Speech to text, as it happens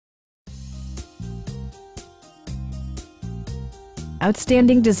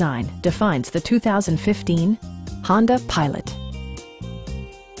Outstanding design defines the 2015 Honda Pilot.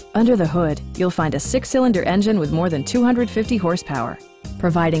 Under the hood, you'll find a 6-cylinder engine with more than 250 horsepower,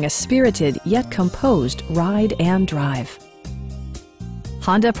 providing a spirited yet composed ride and drive.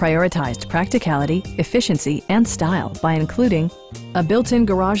 Honda prioritized practicality, efficiency, and style by including a built-in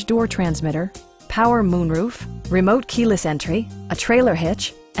garage door transmitter, power moonroof, remote keyless entry, a trailer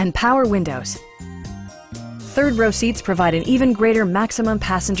hitch, and power windows. Third-row seats provide an even greater maximum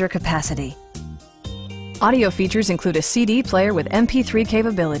passenger capacity. Audio features include a CD player with MP3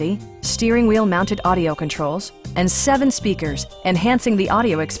 capability, steering wheel mounted audio controls, and 7 speakers, enhancing the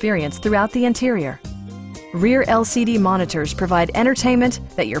audio experience throughout the interior. Rear LCD monitors provide entertainment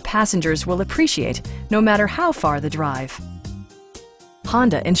that your passengers will appreciate no matter how far the drive.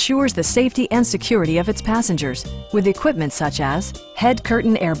 Honda ensures the safety and security of its passengers with equipment such as head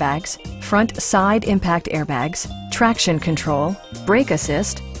curtain airbags, front side impact airbags, traction control, brake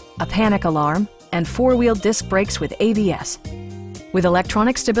assist, a panic alarm, and 4-wheel disc brakes with ABS. With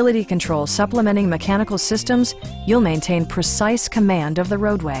electronic stability control supplementing mechanical systems, you'll maintain precise command of the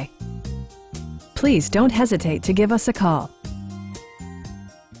roadway. Please don't hesitate to give us a call.